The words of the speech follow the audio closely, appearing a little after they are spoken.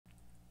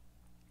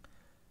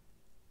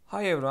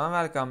Hi everyone,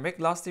 welcome back.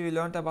 Lastly we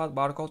learned about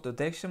barcode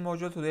detection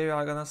module. Today we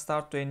are gonna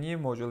start to a new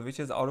module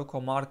which is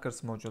Aruco Markers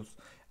modules.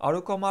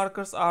 Aruco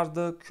Markers are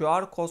the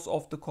QR codes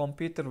of the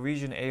computer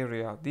vision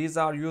area. These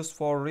are used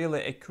for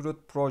really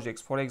accurate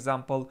projects. For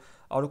example,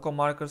 Aruco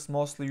Markers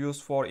mostly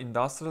used for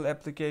industrial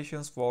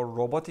applications, for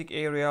robotic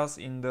areas,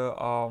 in the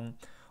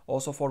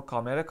also for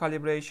camera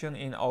calibration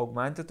in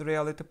augmented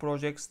reality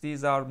projects.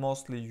 These are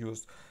mostly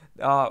used.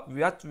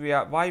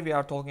 Why we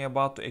are talking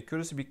about the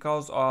accuracy,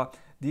 because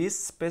these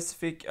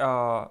specific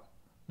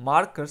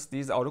markers,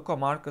 these Aruco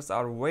markers,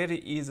 are very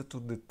easy to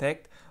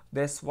detect.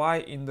 That's why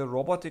in the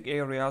robotic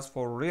areas,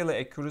 for really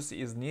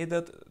accuracy is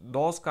needed,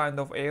 those kind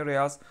of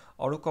areas,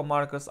 Aruco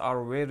markers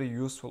are very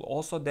useful.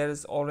 Also, there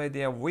is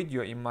already a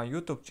video in my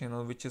YouTube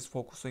channel which is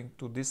focusing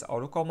to these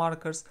Aruco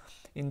markers.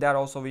 In there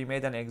also we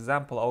made an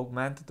example,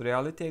 augmented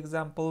reality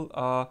example.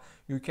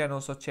 You can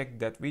also check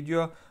that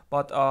video.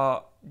 But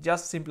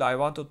just simply I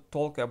want to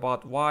talk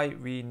about why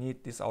we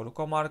need these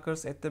Aruco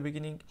markers at the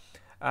beginning.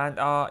 And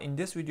in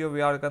this video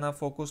we are gonna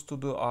focus to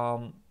the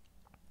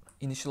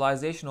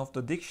initialization of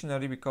the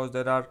dictionary, because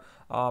there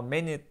are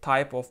many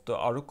type of the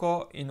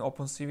Aruco in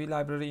OpenCV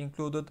library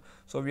included.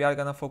 So we are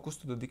gonna focus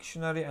to the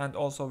dictionary, and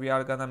also we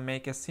are gonna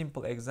make a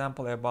simple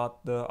example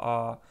about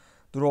the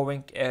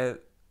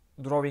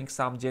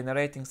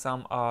generating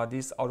some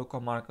these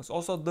Aruco markers.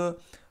 Also the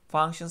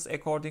functions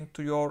according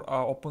to your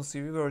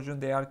OpenCV version,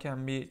 they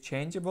can be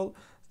changeable.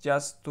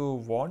 Just to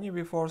warn you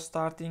before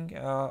starting,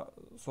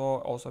 so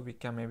also we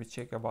can maybe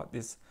check about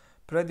this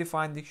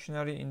predefined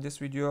dictionary. In this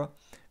video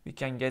we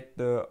can get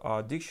the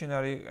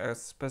dictionary, a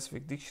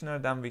specific dictionary,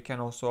 then we can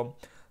also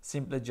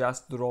simply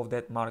just draw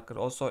that marker.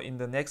 Also in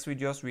the next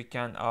videos we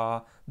can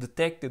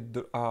detect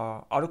the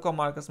Aruco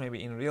markers.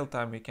 Maybe in real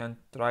time we can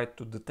try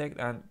to detect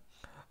and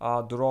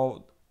draw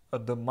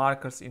the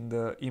markers in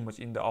the image,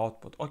 in the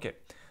output. Okay,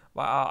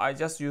 but I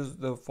just used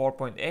the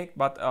 4.8,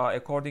 but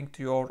according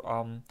to your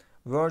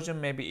version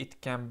maybe it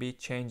can be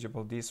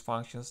changeable, these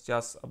functions,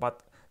 just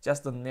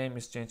the name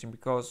is changing,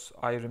 because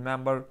I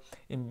remember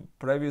in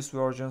previous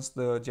versions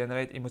the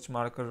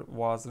generateImageMarker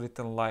was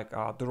written like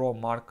draw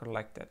marker,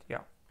 like that.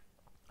 Yeah,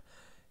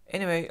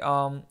 anyway,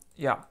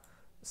 yeah,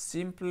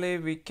 simply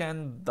we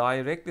can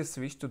directly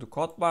switch to the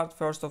code part.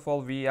 First of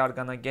all, we are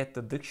gonna get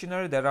the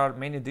dictionary. There are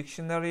many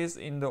dictionaries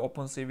in the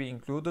OpenCV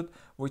included,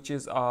 which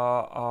is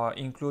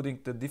including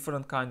the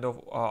different kind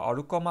of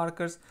Aruco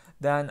markers.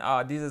 Then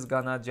this is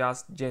gonna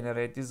just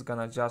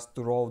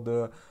draw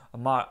the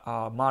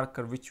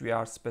marker which we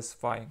are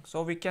specifying.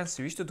 So we can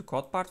switch to the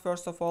code part.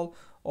 First of all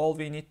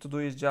we need to do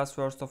is just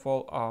first of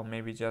all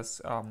maybe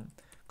just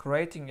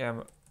creating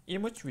an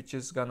image which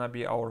is gonna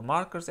be our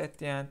markers at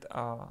the end,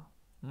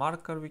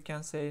 marker we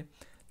can say.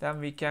 Then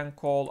we can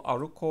call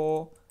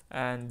Aruco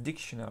and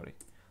dictionary.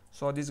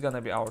 So this is gonna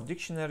be our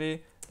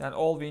dictionary. Then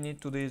all we need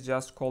to do is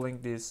just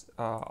calling this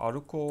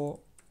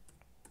Aruco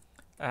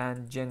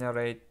and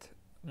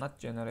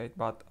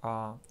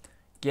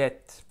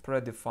get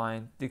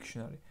predefined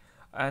dictionary.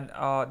 And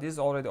this is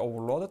already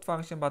overloaded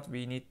function, but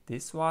we need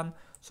this one.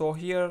 So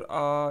here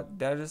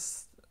there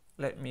is,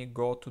 let me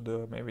go to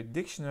the maybe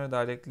dictionary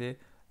directly.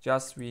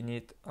 Just we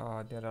need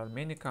there are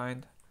many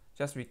kind.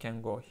 Just we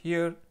can go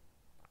here.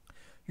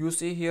 You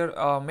see here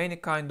many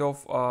kind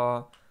of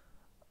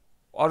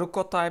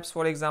Aruco types.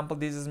 For example,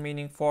 this is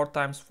meaning 4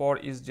 times 4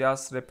 is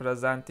just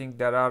representing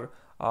there are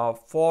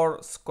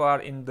 4 square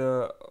in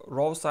the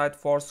row side,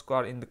 4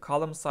 square in the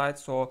column side.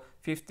 So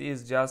 50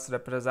 is just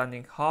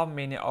representing how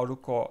many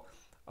Aruco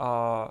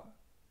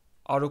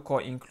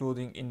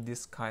including in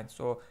this kind.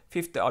 So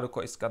 50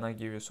 Aruco is gonna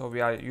give you. So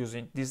we are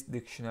using this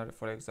dictionary,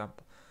 for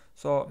example.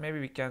 So maybe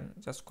we can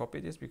just copy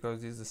this,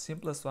 because this is the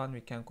simplest one.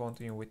 We can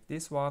continue with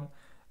this one,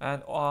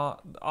 and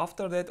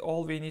after that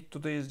all we need to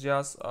do is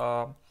just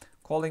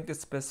calling the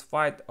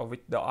specified with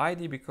the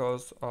ID,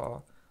 because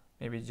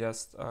maybe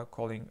just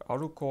calling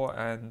Aruco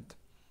and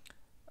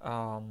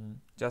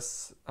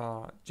just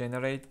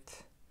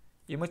generate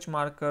image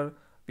marker.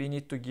 We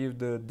need to give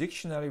the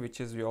dictionary,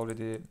 which is we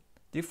already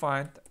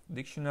defined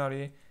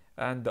dictionary,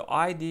 and the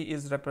ID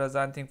is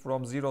representing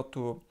from 0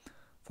 to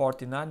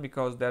 49,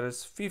 because there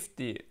is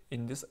 50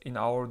 in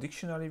our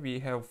dictionary. We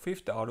have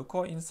 50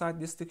 Aruco inside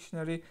this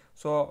dictionary,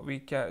 so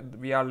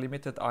we are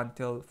limited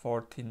until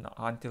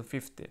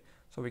 50.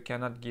 So we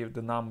cannot give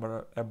the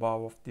number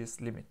above of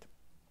this limit.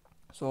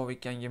 So we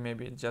can give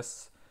maybe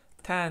just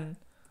 10.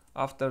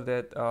 After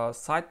that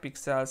side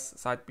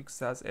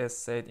pixels as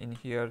said in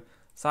here,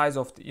 size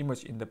of the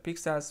image in the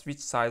pixels, which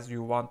size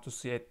you want to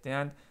see at the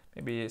end,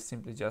 maybe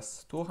simply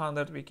just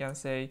 200 we can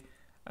say.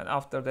 And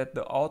after that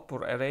the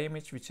output array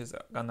image, which is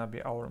gonna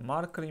be our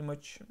marker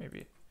image,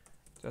 maybe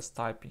just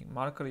typing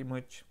marker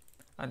image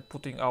and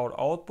putting our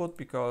output,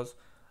 because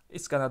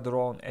it's gonna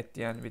draw at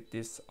the end with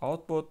this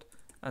output.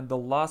 And the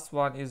last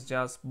one is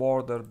just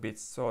border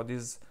bits. So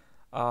this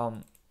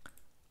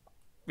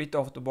bit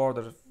of the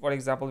border, for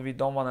example, we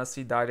don't want to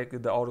see directly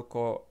the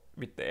Aruco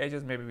with the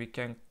edges. Maybe we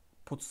can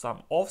put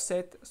some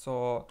offset,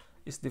 so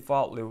it's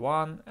defaultly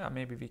 1.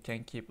 Maybe we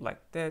can keep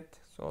like that,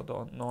 so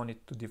no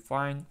need to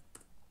define.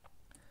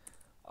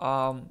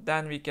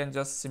 Then we can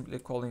just simply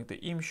calling the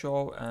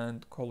imshow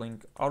and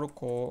calling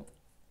Aruco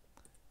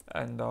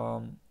and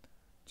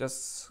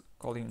just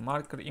calling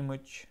marker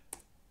image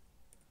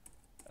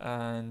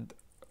and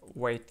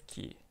wait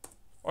key.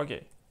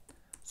 Okay,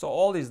 so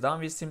all is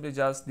done. We simply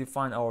just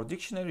define our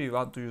dictionary. We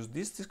want to use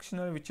this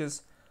dictionary, which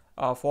is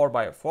 4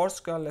 by 4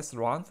 square. Let's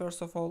run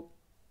first of all.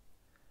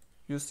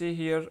 You see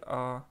here,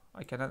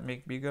 I cannot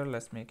make bigger.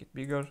 Let's make it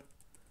bigger.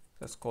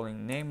 Just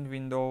calling named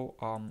window.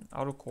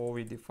 Aruco,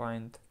 we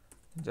defined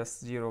just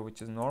 0,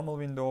 which is normal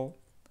window,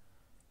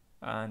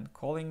 and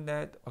calling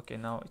that. Okay,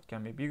 now it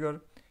can be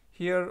bigger.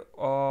 Here,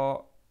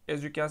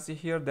 as you can see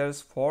here,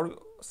 there's 4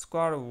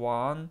 square,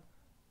 1,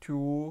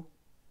 2,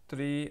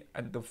 3,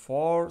 and the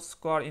 4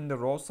 square in the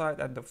row side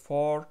and the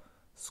 4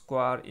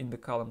 square in the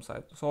column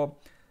side. So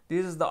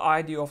this is the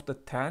idea of the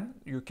 10.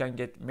 You can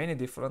get many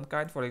different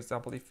kind. For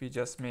example, if we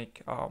just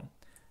make a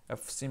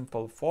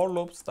simple for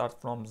loop, start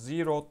from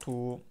 0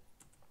 to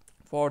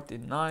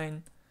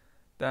 49,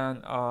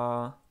 then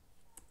I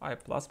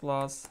plus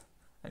plus,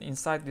 and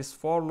inside this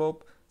for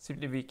loop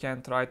simply we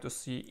can try to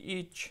see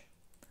each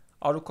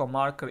Aruco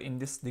marker in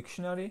this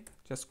dictionary,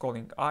 just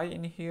calling I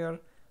in here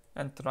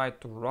and try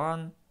to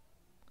run.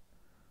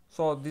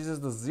 So this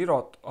is the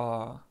zeroth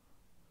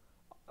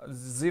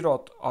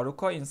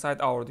Aruco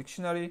inside our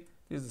dictionary.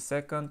 This is the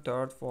second,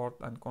 third,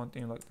 fourth, and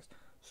continue like this.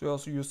 So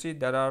also you see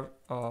that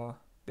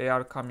they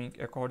are coming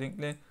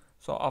accordingly.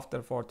 So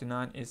after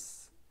 49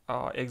 is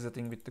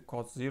exiting with the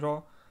code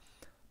 0.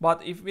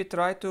 But if we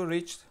try to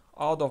reach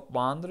out of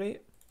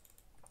boundary,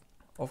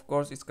 of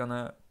course it's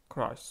gonna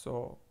crash.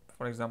 So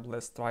for example,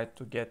 let's try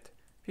to get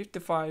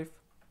 55.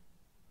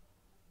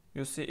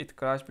 You see it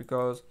crashed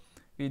because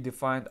we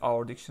defined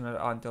our dictionary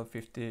until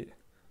 50.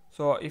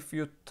 So if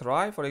you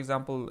try, for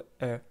example,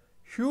 a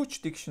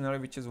huge dictionary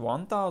which is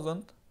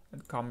 1000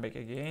 and come back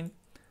again,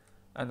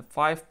 and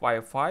 5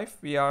 by 5,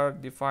 we are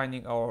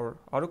defining our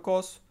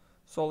Arucos.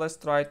 So let's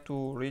try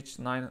to reach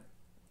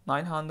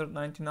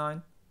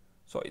 999.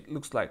 So it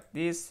looks like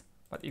this.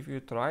 But if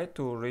you try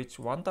to reach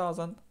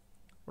 1000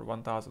 or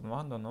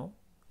 1001, don't know,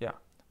 yeah,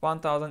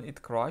 1000,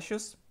 it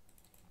crashes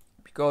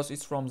because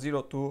it's from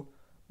 0 to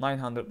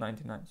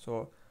 999.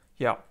 So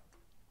yeah,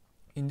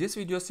 in this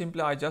video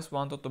simply I just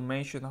wanted to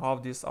mention how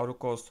this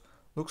Arucos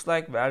looks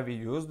like, where we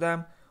use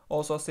them.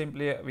 Also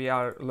simply we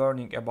are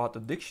learning about the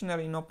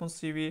dictionary in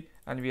OpenCV,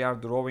 and we are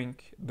drawing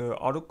the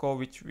Aruco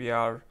which we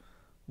are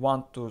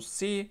want to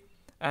see.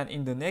 And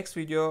in the next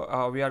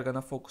video we are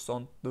gonna focus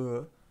on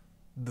the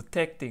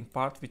detecting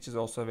part, which is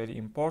also very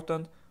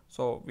important.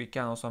 So we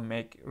can also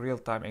make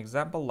real-time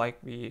example, like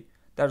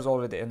there's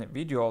already a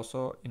video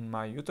also in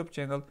my YouTube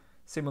channel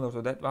similar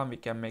to that one. We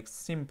can make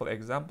simple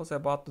examples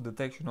about the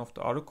detection of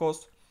the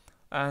Arucos.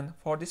 And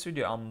for this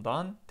video I'm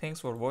done.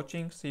 Thanks for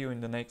watching. See you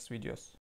in the next videos.